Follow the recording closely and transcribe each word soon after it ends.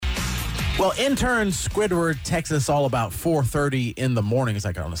Well, intern Squidward texts us all about 4:30 in the morning. It's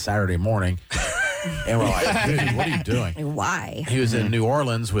like on a Saturday morning. And we're like, dude, what are you doing? Why? He was in New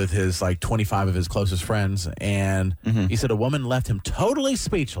Orleans with his 25 of his closest friends, and he said a woman left him totally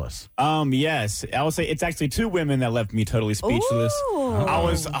speechless. Yes. I would say it's actually two women that left me totally speechless. Ooh. I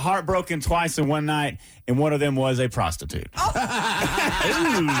was heartbroken twice in one night, and one of them was a prostitute. Did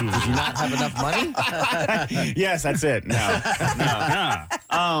you not have enough money? Yes, that's it. No.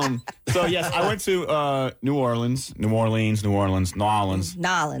 So yes, I went to New Orleans, Nolans.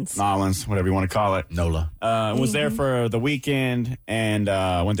 whatever you want to call it. NOLA. Was there for the weekend and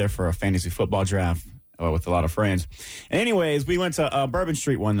went there for a fantasy football draft with a lot of friends. And anyways, we went to Bourbon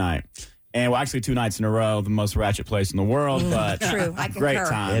Street one night. And well, actually 2 nights in a row, the most ratchet place in the world, but True, I great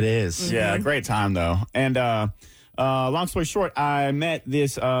concur. time. It is. Yeah, great time though. And long story short, I met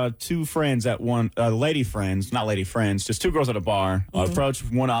this two friends at not lady friends, just two girls at a bar. Approached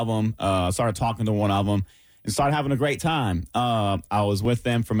one of them, started talking to one of them, and started having a great time. I was with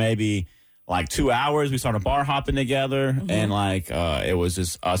them for maybe 2 hours. We started bar hopping together, and it was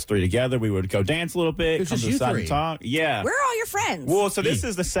just us three together. We would go dance a little bit, come to the side and talk. Yeah. Where are all your friends? Well, so this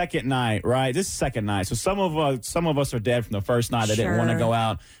is the second night, right? This is the second night. So some of us are dead from the first night. They didn't want to go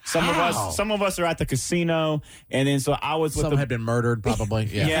out. Some of us are at the casino, and then so I was with Some had been murdered, probably.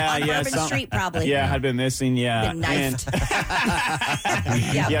 Yeah. On Bourbon Street, probably. Yeah, had been missing. Yeah, Been knifed.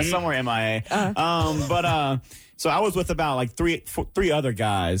 yeah, somewhere MIA. So I was with about three other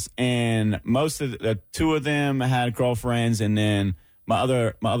guys, and most of the two of them had girlfriends, and then my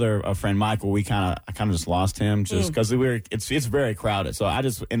other friend Michael, I kind of just lost him just because it's very crowded. So I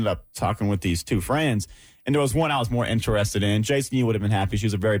just ended up talking with these two friends, and there was one I was more interested in. Jason, you would have been happy. She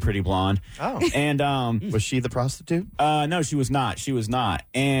was a very pretty blonde. Oh, and was she the prostitute? no, she was not.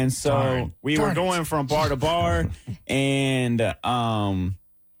 And so we were going from bar to bar, and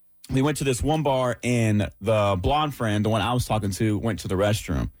we went to this one bar, and the blonde friend, the one I was talking to, went to the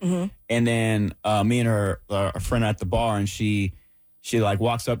restroom. And then me and her friend at the bar, and she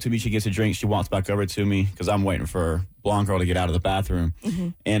walks up to me. She gets a drink. She walks back over to me because I'm waiting for a blonde girl to get out of the bathroom.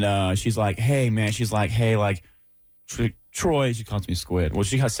 And she's like, hey, man. She's like, hey, Troy, she calls me Squid. Well,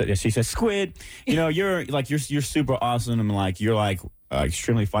 she said, Squid, you're super awesome. And you're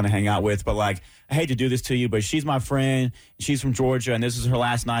extremely fun to hang out with, but I hate to do this to you, but she's my friend. She's from Georgia, and this is her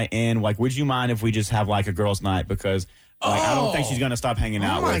last night in. Would you mind if we just have a girls' night? Because I don't think she's gonna stop hanging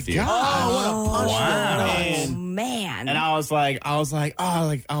out with you. Oh, what a punch! Oh, man. And I was like,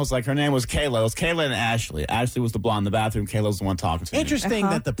 her name was Kayla. It was Kayla and Ashley. Ashley was the blonde in the bathroom. Kayla was the one talking to me. Interesting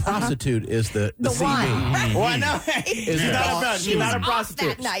that the prostitute is the CB. one. Well, I know. She's not a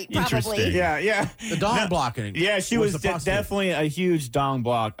prostitute. That night, probably. Yeah. The dong blocking. Yeah, she was the prostitute. definitely a huge dong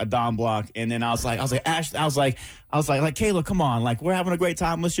block. And then I was like, Ashley, I was like, Kayla, come on, we're having a great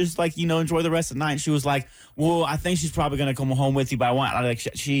time. Let's just enjoy the rest of the night. And she was like, well, I think she's probably gonna come home with you by one. I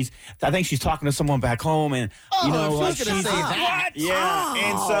think she's talking to someone back home, and she's gonna say that. Yeah,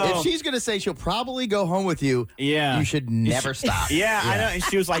 and so if she's gonna say she'll probably go home with you, you should never stop. Yeah, I know. And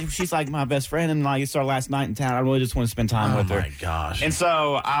she's like my best friend, and it's our last night in town. I really just want to spend time with her. Oh my gosh! And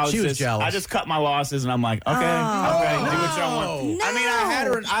so she was jealous. I just cut my losses, and I'm like, okay, do what y'all want. No. I mean, I had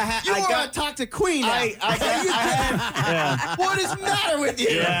her. You want to talk to Queen? What is the matter with you?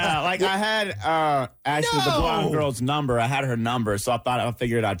 Yeah, I had actually the blonde girl's number. I had her number, so I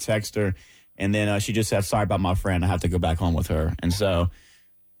figured I'd text her, and then she just said, "Sorry about my friend. I have to go back home with her." And so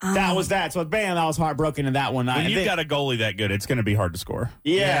that was that. So bam, I was heartbroken in that one night. When you've got a goalie that good, it's going to be hard to score.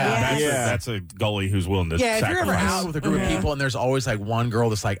 Yeah. That's a goalie who's willing to if sacrifice. you're ever out with a group of people and there's always one girl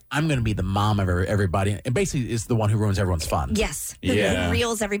that's I'm going to be the mom of everybody, and basically is the one who ruins everyone's fun. Yes. Yeah. Who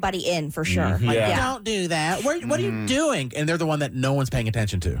reels everybody in, for sure. Don't do that. What are you doing? And they're the one that no one's paying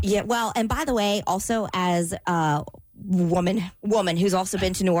attention to. Yeah, well, and by the way, also as a woman who's also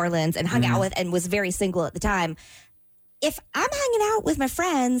been to New Orleans and hung out with and was very single at the time, if I'm hanging out with my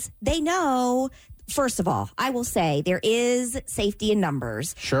friends, they know, first of all, I will say there is safety in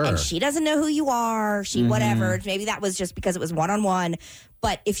numbers. Sure. And she doesn't know who you are. Whatever. Maybe that was just because it was one-on-one.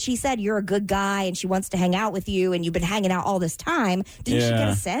 But if she said you're a good guy and she wants to hang out with you and you've been hanging out all this time, didn't she get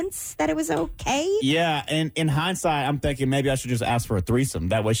a sense that it was okay? Yeah, and in hindsight, I'm thinking maybe I should just ask for a threesome.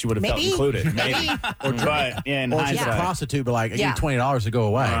 That way she would have felt included. Maybe. Or in or she's a hindsight. prostitute, but I give you $20 to go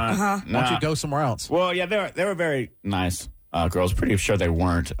away. Why don't you go somewhere else? Well, yeah, they were very nice. girls. Pretty sure they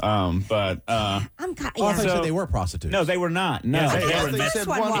weren't. I'm kind. I thought you said they were prostitutes. No, they were not. No, Yes, they they were. were. Said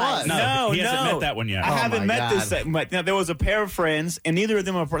one one was. was. No, he hasn't met that one yet. I haven't met God. this. But there was a pair of friends, and neither of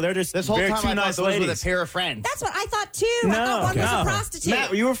them are. They're just This whole very time two I nice thought it was ladies. with a pair of friends. That's what I thought too. I thought one was a prostitute.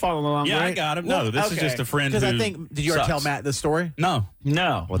 Matt, you were following along, Yeah, right? I got him. No, this is okay. just a friend Because who I think, did you already tell sucks. Matt this story? No.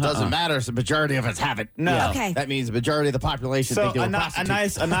 No. Well, it doesn't matter. So the majority of us haven't. No. Okay. That means the majority of the population So think they were a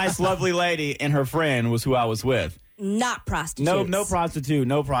prostitutes. nice, lovely lady and her friend was who I was with. Not prostitutes. No prostitute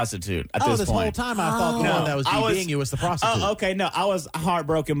at Oh, this this point. whole time I thought the No, one that was I was- DBing you was the prostitute. Oh, okay. No, I was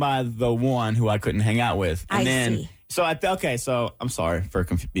heartbroken by the one who I couldn't hang out with. And I then, see. So I'm sorry for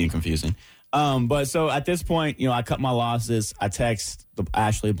being confusing. But so at this point, I cut my losses. I text the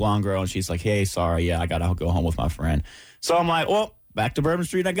Ashley blonde girl, and she's like, "Hey, sorry, yeah, I gotta go home with my friend." So I'm like, "Well, back to Bourbon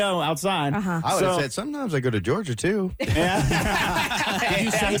Street I go outside." I would have said sometimes I go to Georgia too. Did you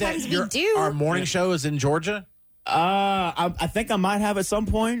say that Sometimes we do. our morning show is in Georgia? I think I might have at some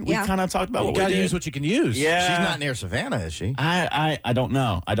point. We Yeah. kind of talked about You what we gotta did. use what you can use. Yeah. She's not near Savannah, is she? I don't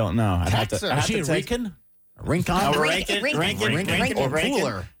know. I'd have Text her. to. I'd Is have she to in text- Rincon? Rincon? Rankin. Or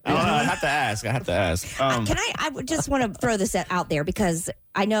cooler. I don't know. I have to ask. I would just want to throw this out there because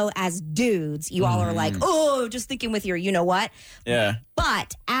I know as dudes, you all are like, oh, just thinking with your, you know what? Yeah.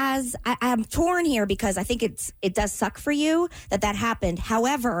 But as I'm torn here because I think it does suck for you that happened.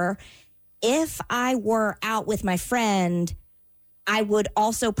 However, if I were out with my friend, I would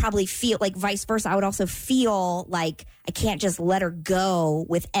also probably feel like vice versa. I would also feel like I can't just let her go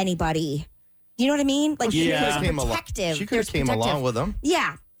with anybody. You know what I mean? Like Yeah. there's protective. She could have There's came protective. along with them.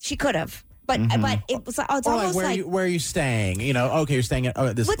 Yeah, she could have. But it was it's Or almost like like where are you staying? Okay, you're staying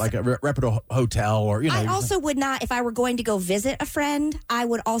at this What's- like a reputable hotel, or I also would not, if I were going to go visit a friend, I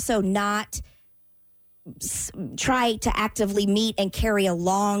would also not try to actively meet and carry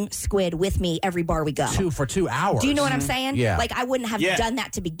along Squid with me every bar we go. for 2 hours. Do you know what I'm saying? Yeah. Like I wouldn't have Yeah. done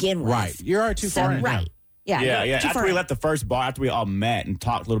that to begin with. Right. You're already too far in. Right. Yeah. Yeah. Too After far we in. left the first bar, after we all met and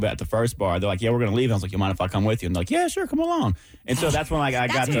talked a little bit at the first bar, they're like, "Yeah, we're gonna leave." I was like, "You mind if I come with you?" And they're like, "Yeah, sure, come along." And so that's when I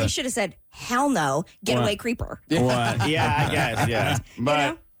That's got when to. you should have said, hell no, getaway What? creeper. What? Yeah, I guess. Yeah.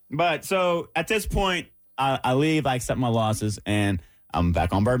 know? But so at this point, I leave. I accept my losses, and I'm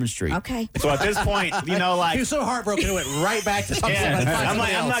back on Bourbon Street. Okay. So at this point, He was so heartbroken, it went right back to something. yeah, Let's find I'm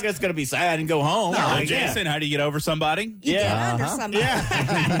somebody not else. just gonna be sad and go home. Like, Jason, how do you get over somebody? You Yeah. get under somebody.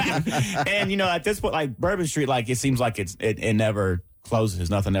 Yeah. And at this point, like Bourbon Street, like it seems like it never closes.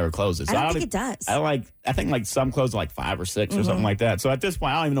 Nothing ever closes. I don't think it does. I think like some close at like 5 or 6 or something like that. So at this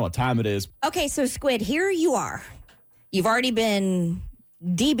point, I don't even know what time it is. Okay, so Squid, here you are. You've already been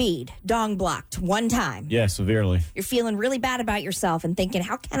DB'd, dong blocked one time. Yeah, severely. You're feeling really bad about yourself and thinking,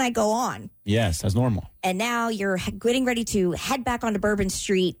 how can I go on? Yes, that's normal. And now you're getting ready to head back onto Bourbon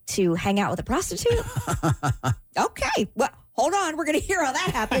Street to hang out with a prostitute? Okay. Well, hold on. We're going to hear how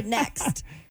that happened next.